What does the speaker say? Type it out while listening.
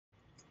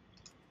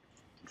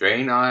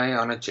Drain eye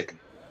on a chicken.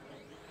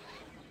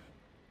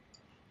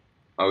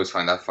 I always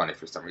find that funny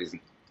for some reason.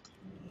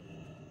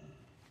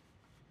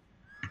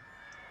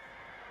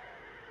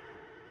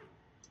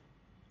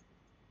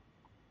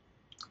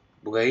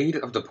 Blade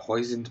of the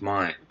Poisoned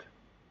Mind.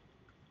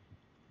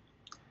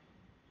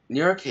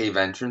 Near a cave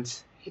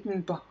entrance,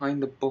 hidden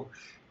behind a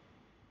bush.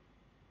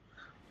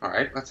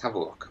 Alright, let's have a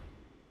look.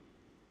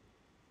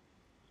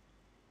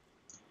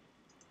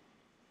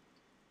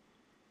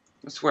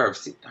 I swear I've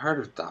heard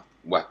of that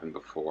weapon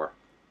before.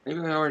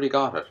 Maybe I already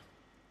got it.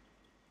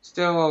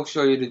 Still, I'll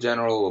show you the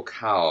general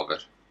locale of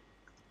it.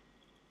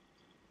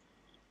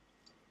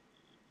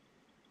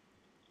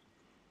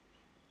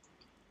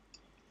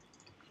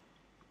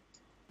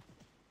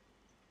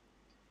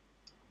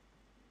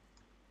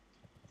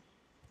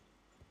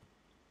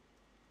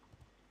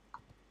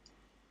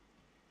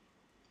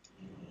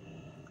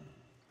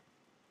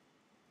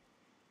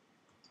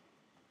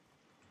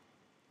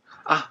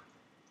 Ah,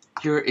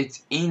 here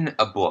it's in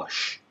a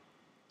bush.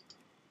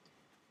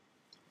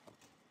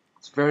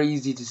 It's very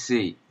easy to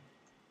see.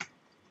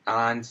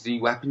 And the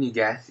weapon you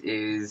get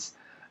is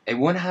a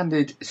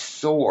one-handed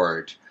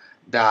sword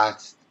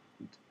that,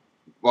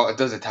 well, it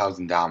does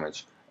 1,000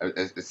 damage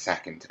a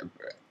second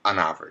on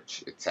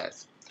average, it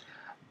says.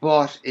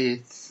 But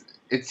it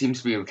seems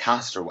to be a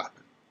caster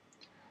weapon.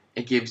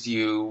 It gives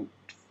you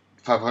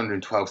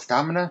 512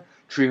 stamina,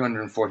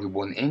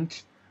 341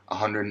 int,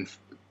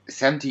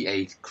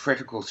 178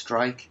 critical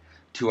strike,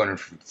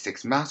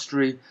 256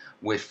 mastery,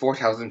 with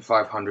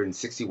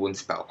 4,561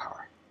 spell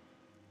power.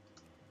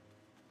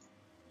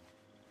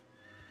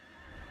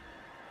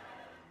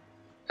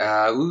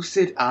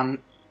 Lucid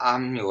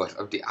Amulet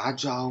of the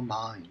Agile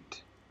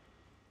Mind.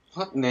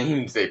 What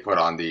names they put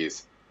on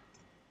these?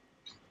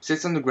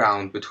 Sits on the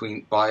ground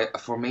by a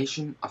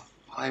formation of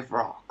 5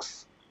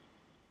 rocks.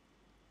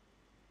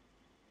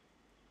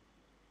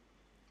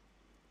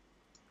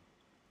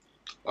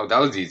 Oh, that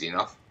was easy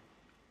enough.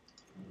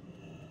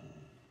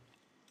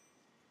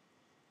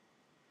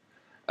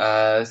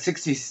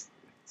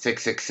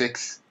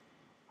 6666.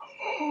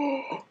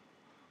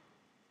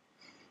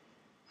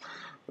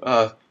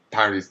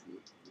 Apparently,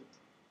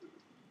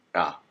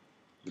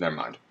 never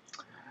mind.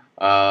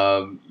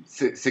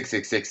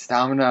 666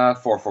 stamina,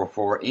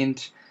 444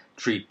 int,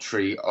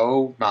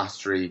 330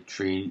 mastery,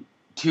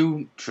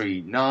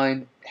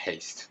 239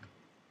 haste.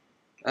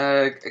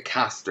 A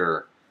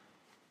caster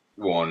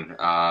one.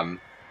 I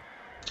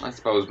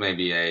suppose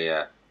maybe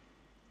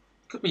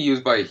could be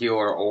used by a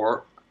healer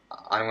or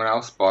anyone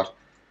else, but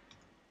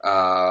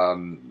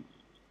the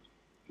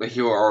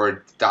healer or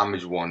a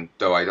damage one,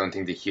 though I don't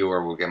think the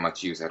healer will get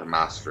much use out of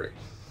mastery.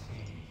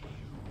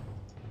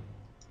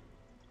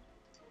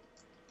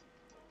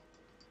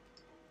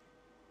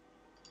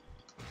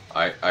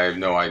 I have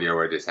no idea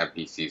where this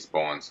NPC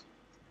spawns.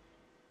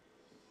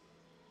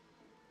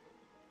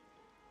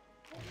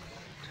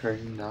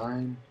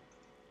 39.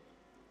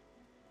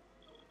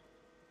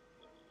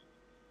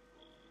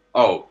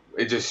 Oh,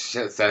 it just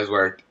says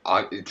where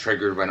it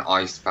triggered when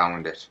Ice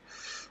found it.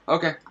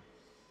 Okay.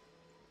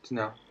 To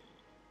know.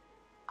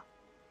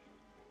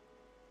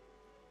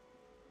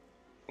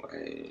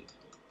 Wait.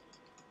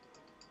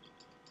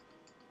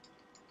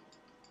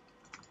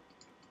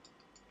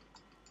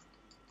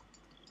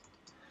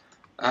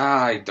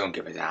 I don't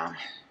give a damn.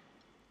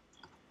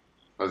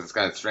 Because it's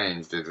kind of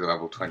strange, there's a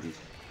level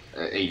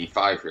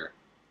 85 here.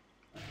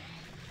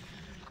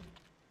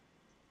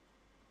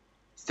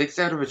 Sticks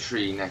out of a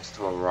tree next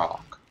to a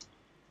rock.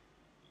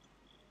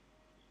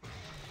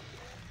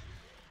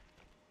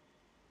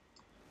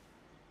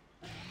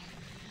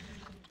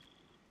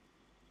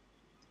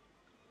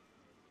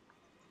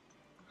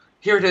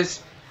 Here it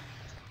is.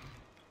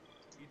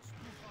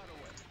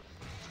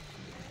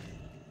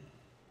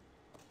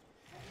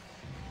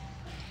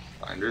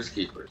 Finders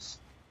keepers.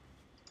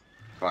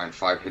 Find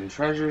 5 hidden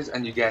treasures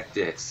and you get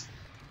this.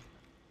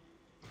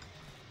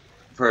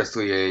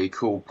 Firstly, a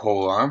cool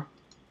polearm.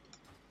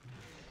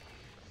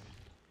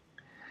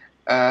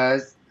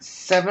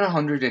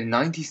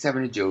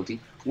 797 agility,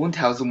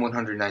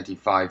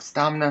 1,195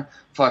 stamina,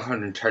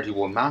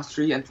 531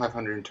 mastery, and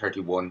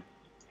 531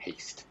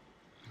 haste.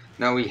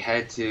 Now we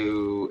head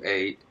to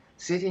a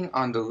sitting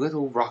on the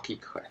little rocky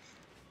cliff.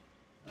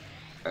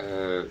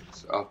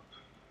 It's up.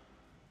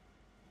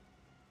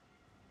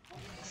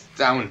 It's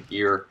down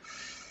here.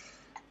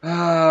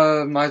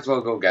 Might as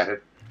well go get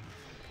it.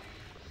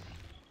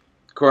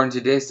 According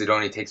to this, it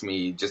only takes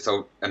me just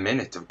a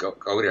minute to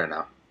go there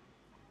now.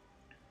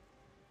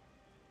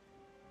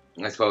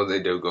 I suppose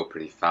they do go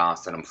pretty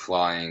fast, and I'm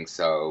flying,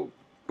 so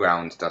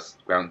ground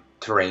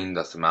terrain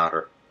doesn't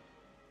matter.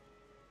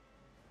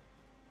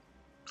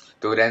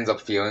 Though it ends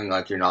up feeling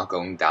like you're not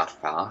going that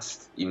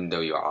fast, even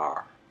though you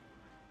are.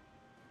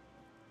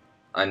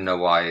 I don't know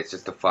why, it's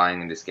just the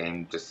flying in this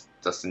game just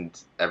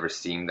doesn't ever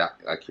seem that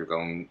like you're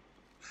going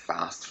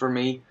fast for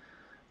me.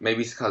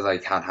 Maybe it's because I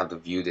can't have the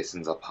view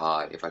distance up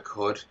high. If I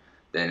could,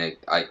 then it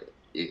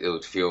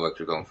would feel like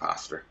you're going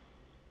faster.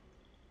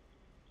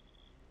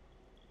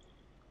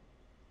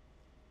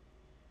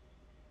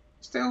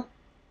 Still,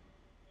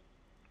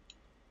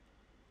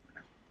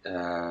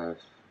 Uh,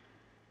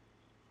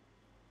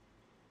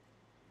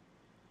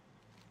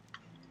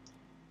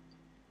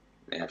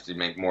 may have to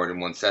make more than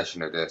one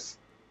session of this.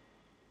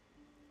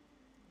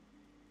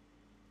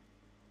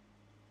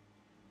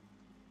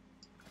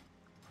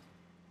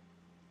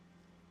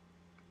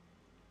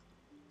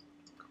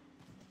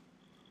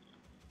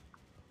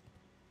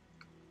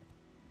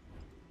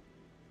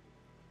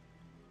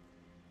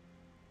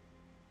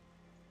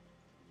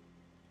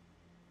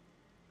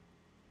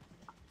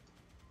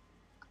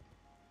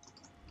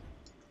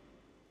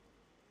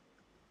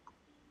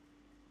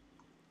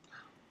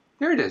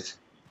 Here it is.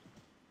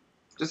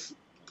 Just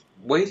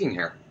waiting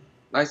here.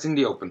 Nice in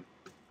the open.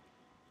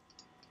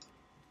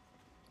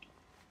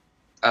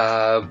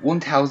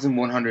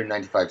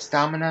 1,195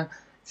 stamina,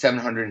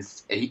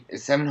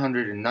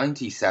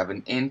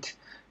 797 int,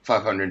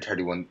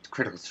 531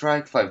 critical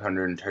strike,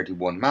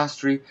 531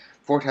 mastery,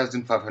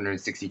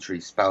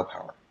 4,563 spell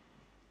power.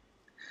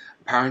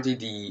 Apparently,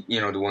 the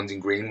ones in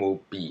green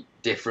will be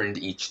different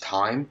each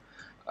time,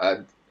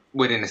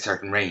 within a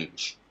certain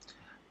range.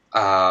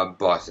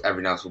 But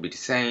everything else will be the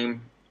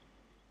same.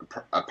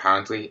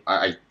 Apparently,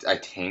 I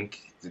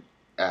think.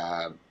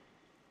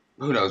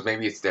 Who knows?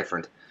 Maybe it's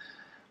different.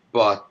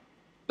 But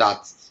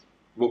that's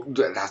the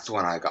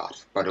one I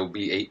got. But it'll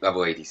be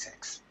level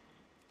 86.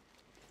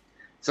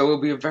 So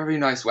it'll be a very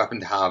nice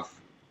weapon to have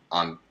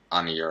on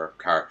your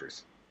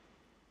characters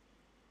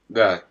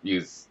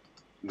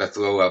that's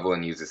low level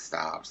and uses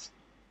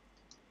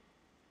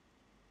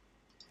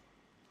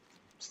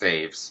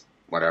staves,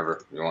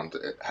 whatever you want,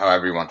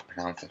 however you want to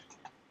pronounce it.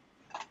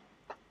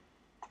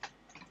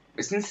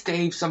 Isn't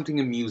stave something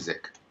in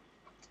music?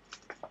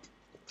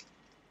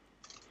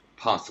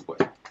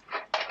 Possibly.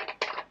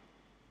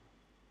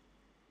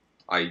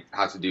 I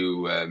had to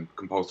do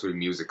compulsory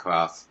music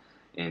class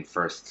in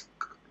first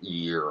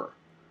year.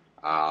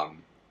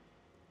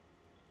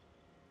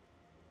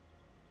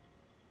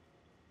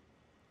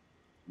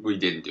 We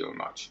didn't do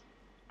much.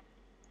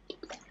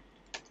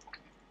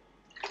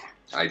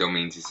 I don't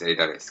mean to say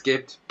that I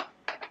skipped,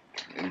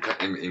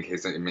 in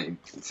case it may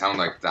sound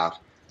like that.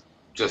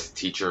 Just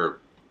teacher,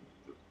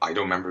 I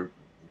don't remember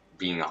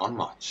being on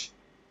much.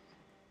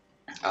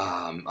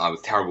 I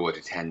was terrible at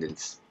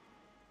attendance.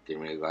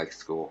 Didn't really like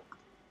school.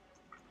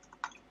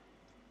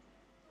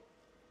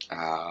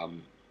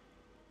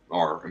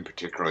 Or in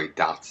particularly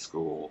that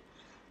school.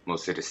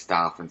 Most of the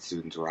staff and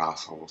students were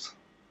assholes.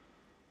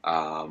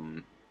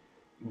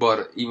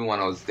 But even when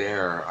I was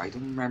there, I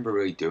don't remember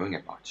really doing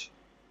it much.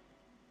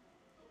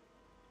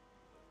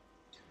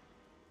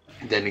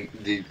 Then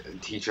the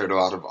teacher had a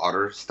lot of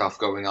other stuff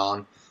going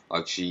on.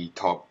 Like she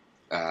taught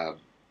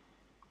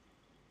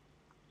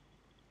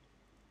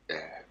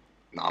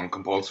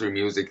non-compulsory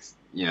music,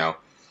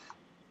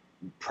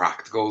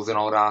 practicals and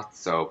all that.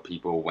 So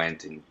people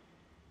went and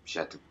she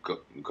had to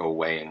go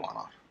away and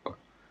whatnot. But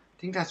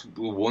I think that's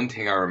one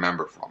thing I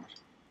remember from it.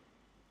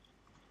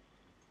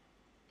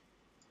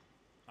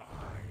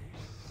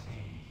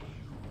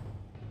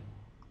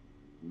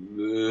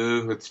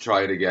 Let's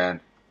try it again.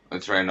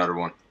 Let's try another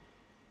one.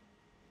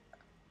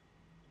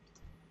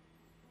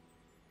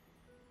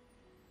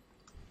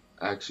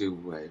 Actually,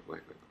 wait.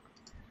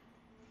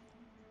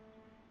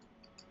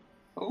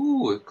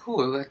 Oh,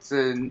 cool. That's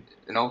an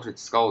altered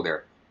skull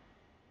there.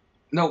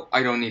 No,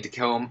 I don't need to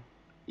kill him.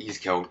 He's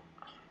killed.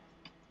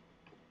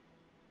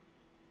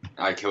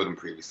 I killed him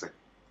previously.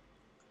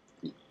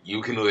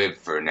 You can live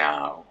for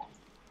now.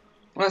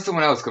 Unless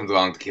someone else comes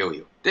along to kill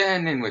you.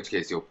 Then, in which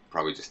case, you'll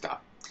probably just die.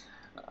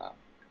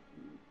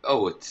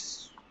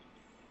 It's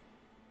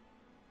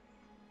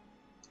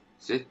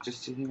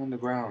just sitting on the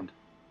ground.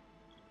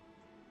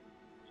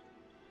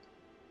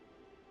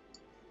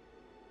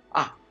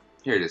 Ah,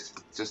 here it is.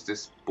 It's just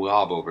this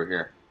blob over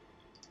here.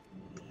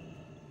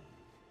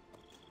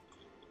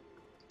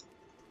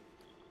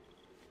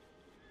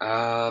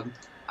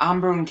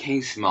 Amber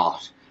encased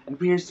moth. It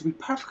appears to be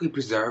perfectly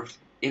preserved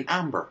in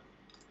amber.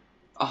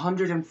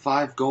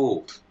 105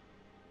 gold.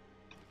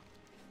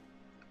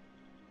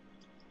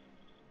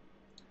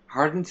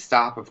 Hardened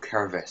sap of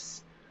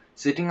Kervis,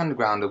 sitting on the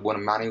ground at one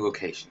of many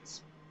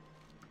locations.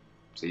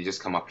 So you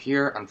just come up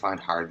here and find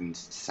hardened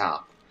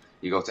sap.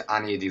 You go to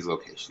any of these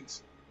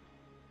locations.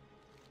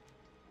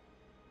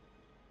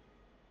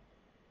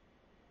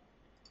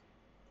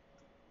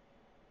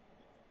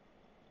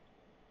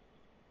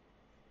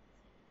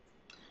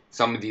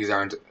 Some of these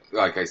aren't,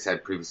 like I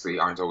said previously,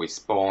 aren't always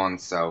spawned,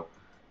 so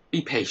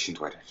be patient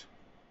with it.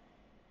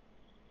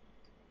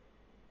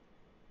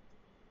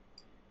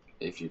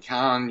 If you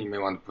can, you may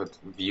want to put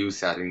view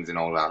settings and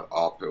all that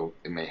up.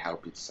 It may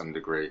help you to some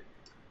degree.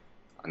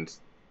 And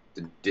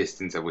the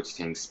distance at which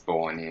things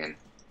spawn in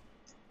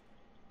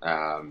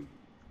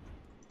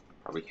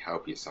probably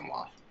help you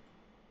somewhat.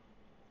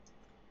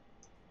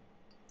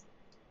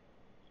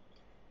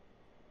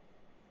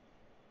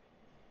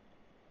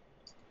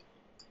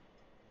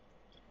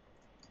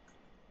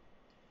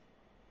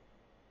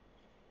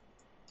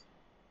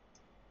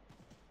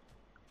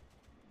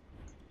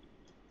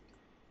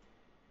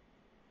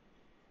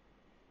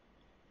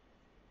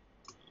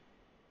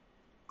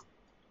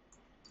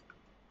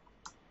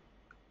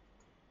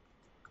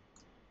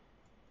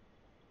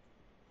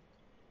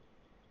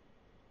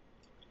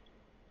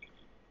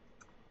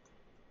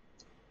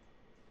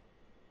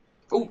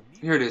 Oh,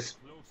 here it is.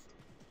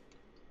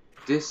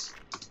 This.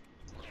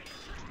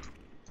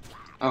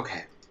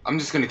 Okay, I'm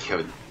just gonna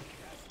kill you.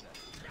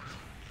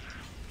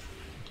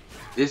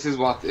 This is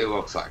what it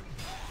looks like.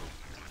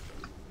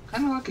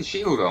 Kind of like a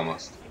shield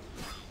almost.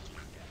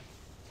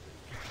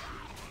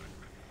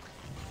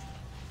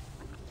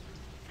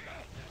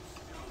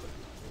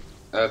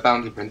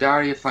 Bounty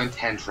Pandaria, find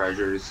 10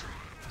 treasures.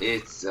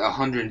 It's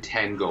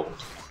 110 gold.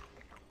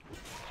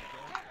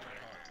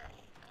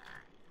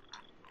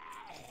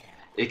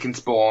 It can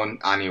spawn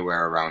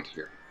anywhere around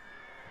here.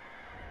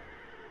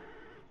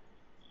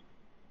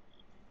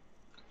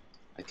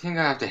 I think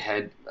I have to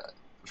head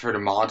for the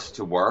mod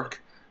to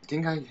work. I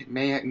think I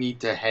may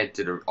need to head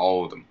to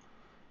all of them.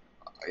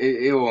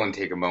 It will only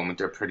take a moment.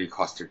 They're pretty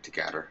clustered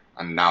together,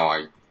 and now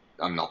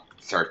I'm not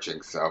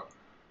searching, so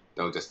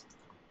they'll just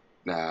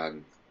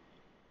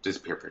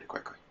disappear pretty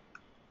quickly.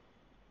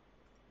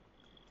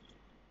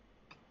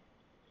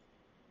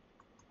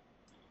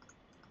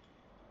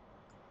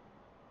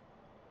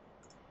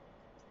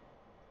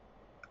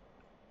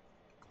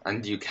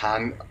 And you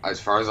can, as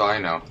far as I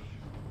know.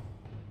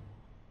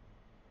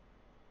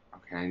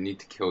 Okay, I need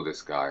to kill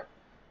this guy.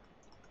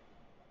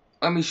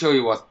 Let me show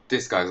you what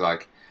this guy's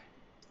like.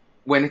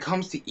 When it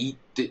comes to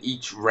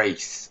each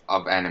race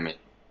of enemy,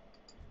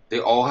 they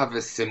all have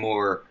a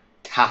similar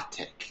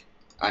tactic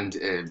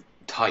and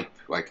type.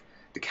 Like,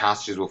 the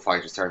casters will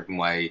fight a certain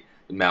way,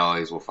 the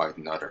melees will fight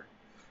another.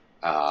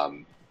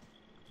 Let's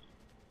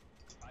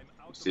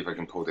see if I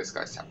can pull this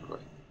guy separately.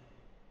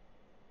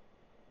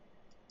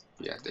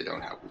 Yeah, they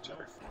don't help each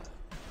other.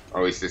 Or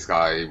at least this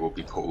guy will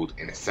be pulled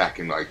in a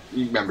second. Like,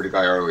 you remember the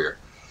guy earlier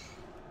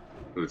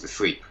who was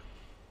asleep.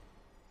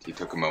 He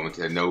took a moment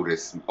to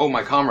notice, oh,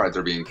 my comrades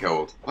are being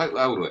killed, quite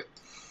loudly.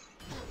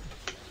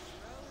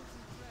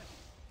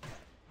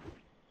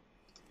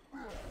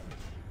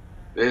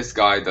 This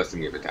guy doesn't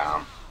give a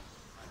damn.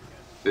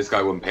 This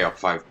guy wouldn't pay up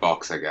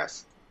 $5, I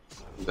guess,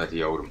 that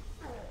he owed him.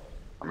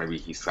 Or maybe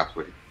he slept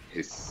with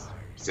his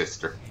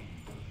sister.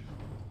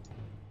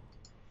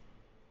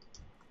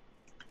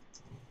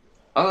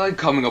 I like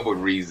coming up with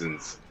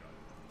reasons.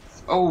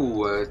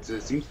 Oh, it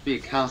seems to be a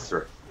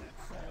caster.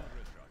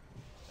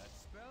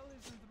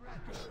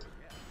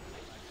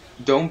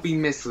 Don't be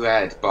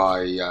misled by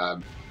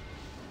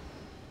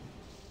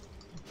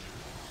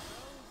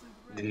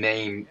the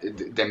name,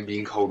 them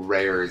being called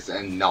rares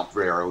and not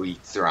rare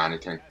elites or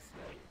anything.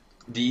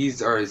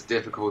 These are as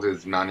difficult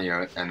as many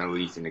an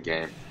elite in the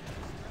game.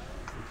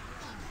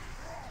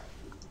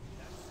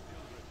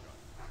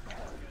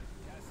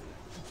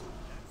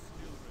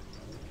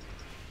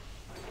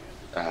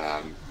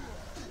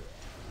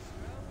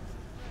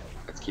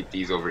 Let's keep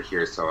these over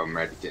here so I'm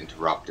ready to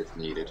interrupt if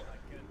needed.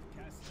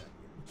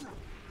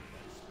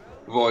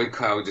 Void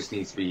Cloud just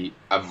needs to be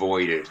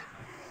avoided.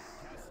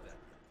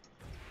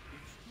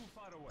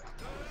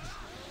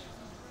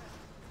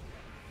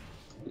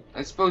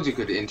 I suppose you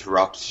could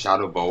interrupt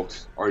Shadow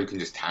Bolt, or you can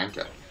just tank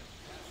it.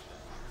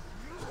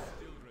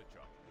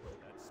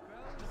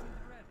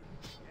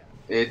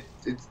 It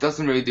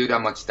doesn't really do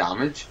that much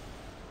damage.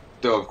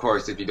 Though, of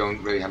course, if you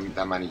don't really have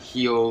that many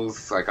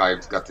heals, like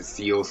I've got the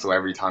seal, so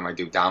every time I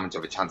do damage I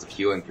have a chance of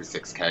healing for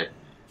 6k.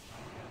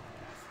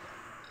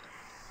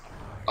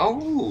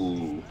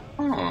 Oh,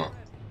 huh.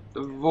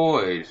 The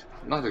Void.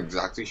 Not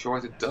exactly sure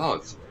what it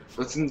does.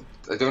 I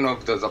don't know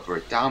if it does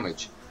upright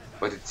damage,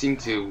 but it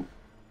seemed to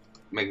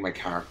make my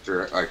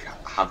character like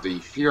have the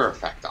fear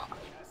effect on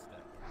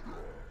it.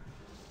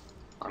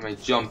 I may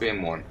jump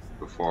in one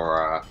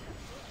before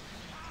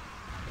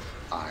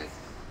I.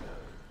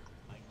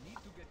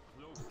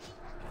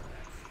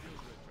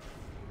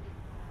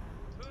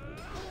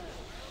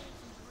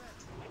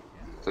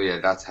 So yeah,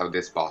 that's how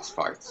this boss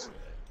fights.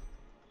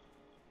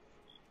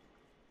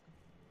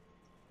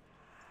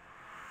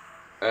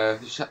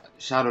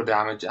 Shadow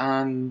damage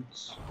and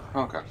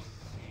okay.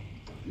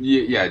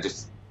 Yeah,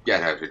 just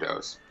get out of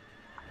those.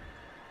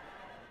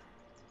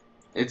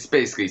 It's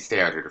basically stay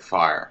out of the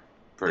fire,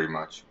 pretty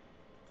much.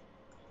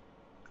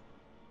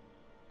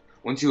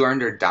 Once you learn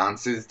their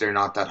dances, they're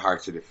not that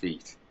hard to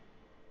defeat.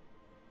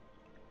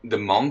 The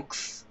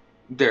monks,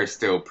 they're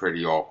still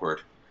pretty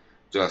awkward.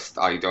 Just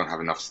I don't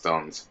have enough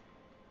stuns.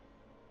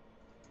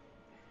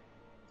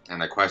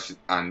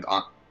 And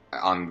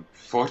on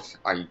foot,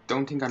 I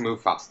don't think I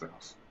move fast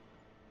enough.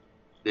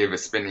 They have a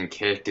spinning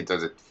kick, it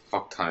does a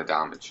fuck ton of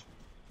damage.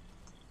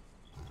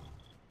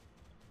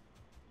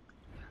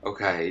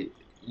 Okay,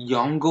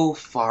 Yongle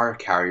Fire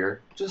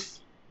Carrier,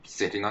 just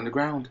sitting on the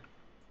ground.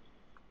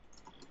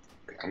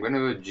 Okay, I'm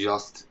gonna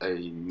adjust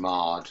a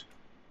mod.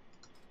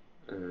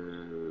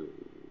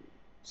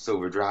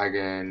 Silver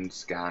Dragon,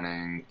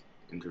 scanning,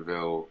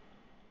 interval.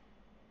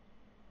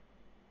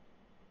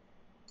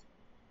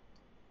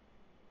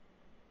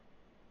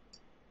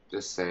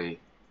 Just say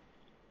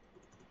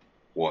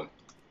 1.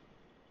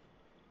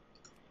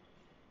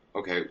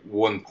 Okay,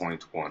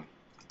 1.1.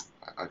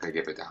 I could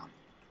give it down.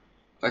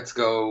 Let's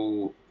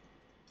go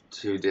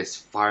to this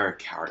fire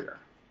carrier.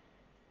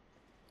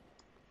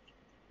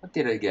 What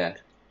did I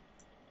get?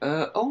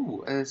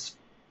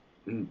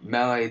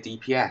 melee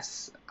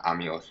DPS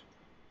amulet.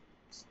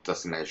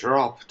 Doesn't measure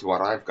up to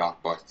what I've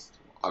got, but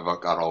I've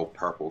got all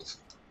purples.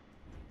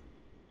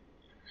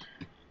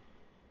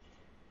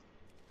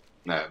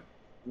 No,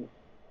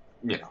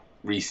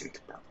 recent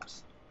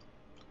purples.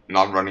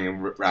 Not running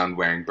around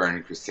wearing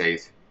Burning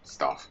Crusade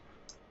stuff.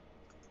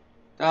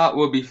 That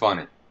would be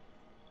funny.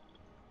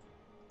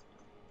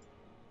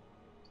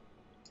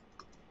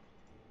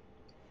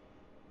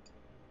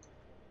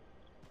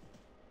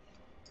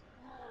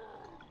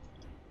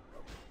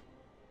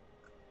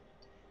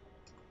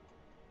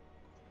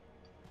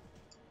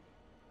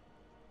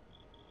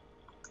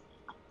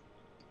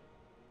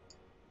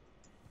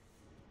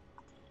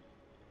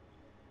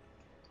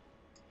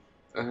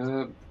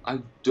 I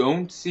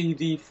don't see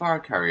the fire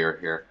carrier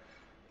here,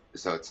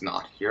 so it's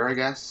not here, I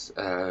guess.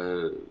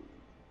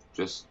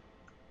 Just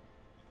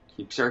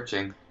keep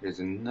searching. There's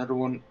another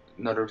one,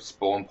 another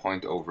spawn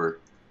point over.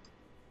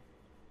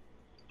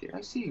 Did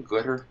I see a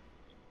glitter?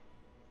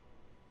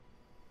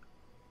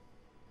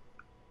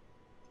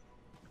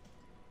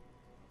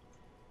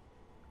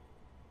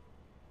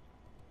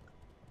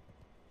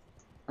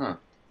 Huh.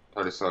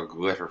 Thought I saw a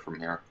glitter from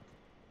here.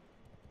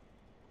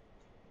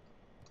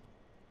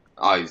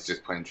 Oh, he's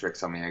just playing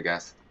tricks on me, I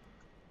guess.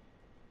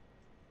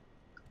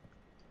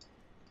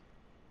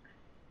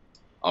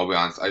 I'll be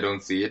honest, I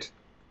don't see it,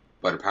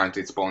 but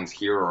apparently it spawns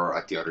here or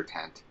at the other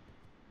tent.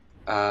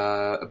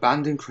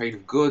 Abandoned crate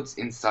of goods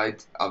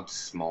inside of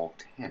small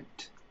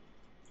tent.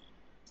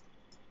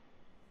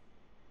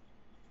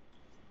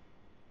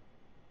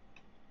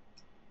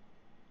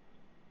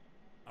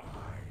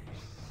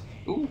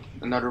 Ooh,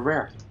 another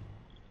rare.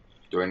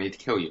 Do I need to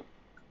kill you?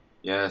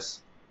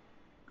 Yes.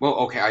 Well,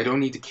 okay, I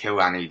don't need to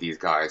kill any of these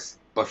guys,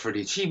 but for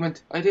the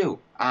achievement, I do.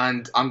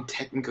 And I'm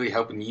technically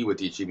helping you with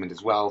the achievement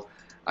as well.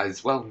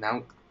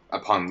 Now,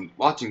 upon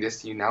watching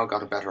this, you now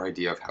got a better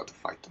idea of how to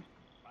fight them.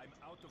 I'm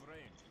out of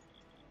range.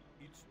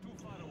 It's too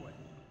far away.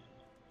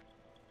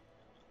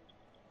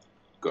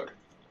 Good.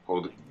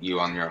 Hold you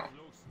on your own.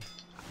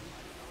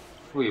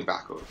 Pull you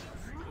back over.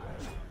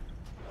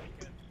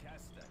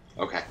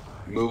 Okay,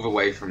 move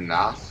away from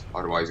that,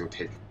 otherwise you'll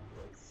take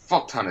a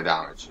fuck ton of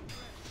damage.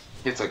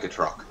 Hits like a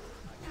truck.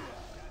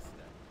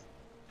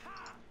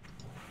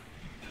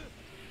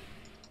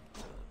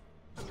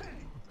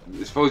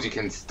 I suppose you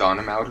can stun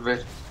him out of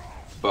it,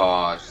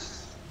 but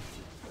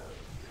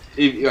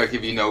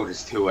if you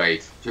notice too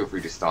late, feel free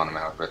to stun him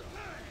out of it.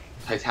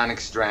 Titanic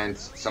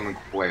Strength, summon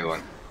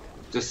Quailen.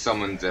 Just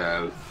summoned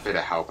a bit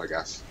of help, I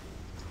guess.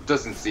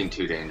 Doesn't seem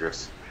too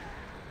dangerous.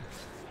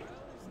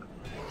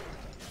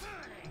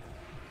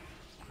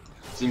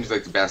 Seems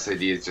like the best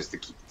idea is just to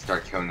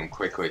start killing them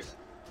quickly.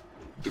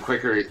 The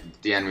quicker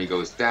the enemy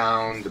goes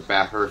down, the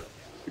better.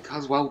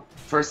 Because, well,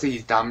 firstly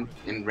he's damn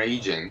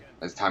enraging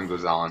as time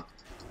goes on.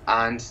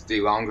 And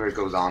the longer it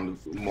goes on,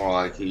 the more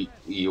likely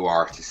you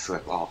are to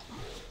slip off.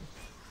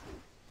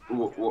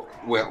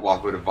 What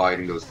with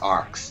avoiding those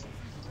arcs.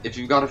 If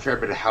you've got a fair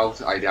bit of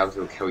health, I doubt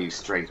it'll kill you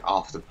straight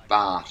off the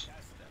bat.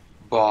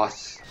 But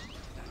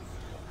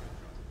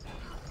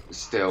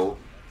still,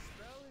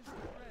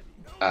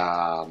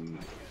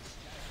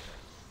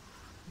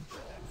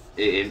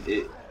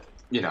 it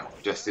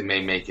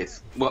may make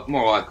it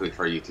more likely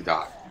for you to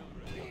die.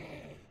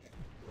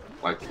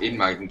 Like, it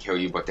mightn't kill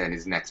you, but then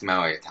his next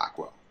melee attack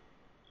will.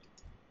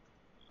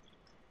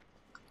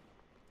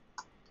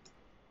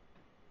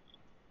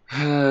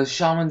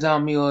 Shaman's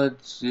Amulet,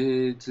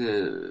 it's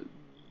a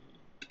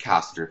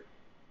caster.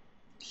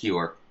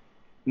 Healer.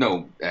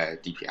 No,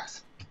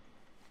 DPS.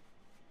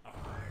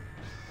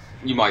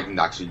 You mightn't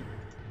actually...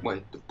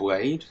 Wait, the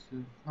blade?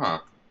 Huh.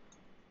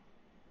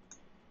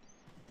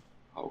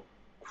 Oh,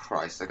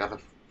 Christ, I gotta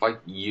fight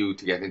you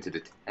to get into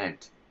the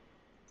tent.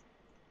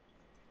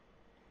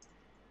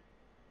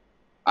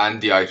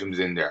 And the items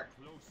in there.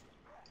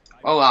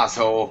 Oh,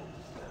 asshole.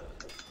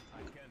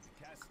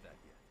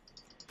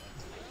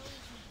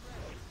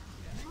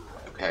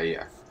 Okay,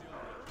 yeah.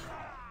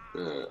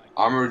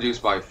 Armor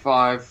reduced by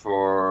 5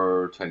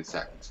 for 20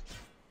 seconds.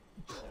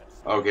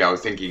 Okay, I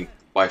was thinking,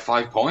 by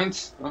 5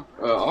 points?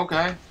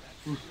 Okay.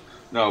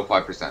 No,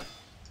 5%.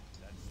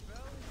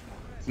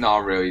 It's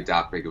not really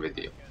that big of a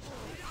deal.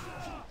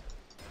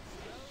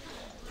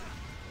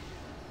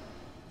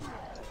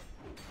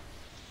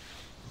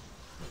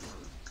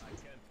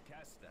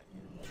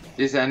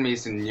 This enemy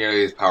isn't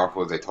nearly as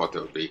powerful as I thought it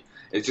would be.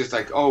 It's just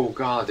like, oh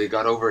god, they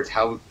got over its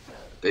health.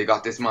 They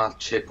got this amount of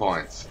chip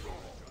points.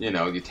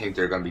 You think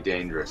they're going to be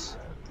dangerous.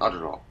 Not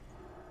at all.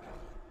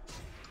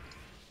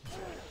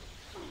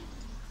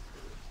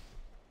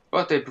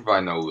 But they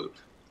provide no loot.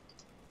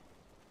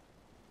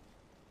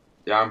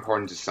 They are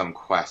important to some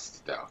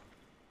quests, though.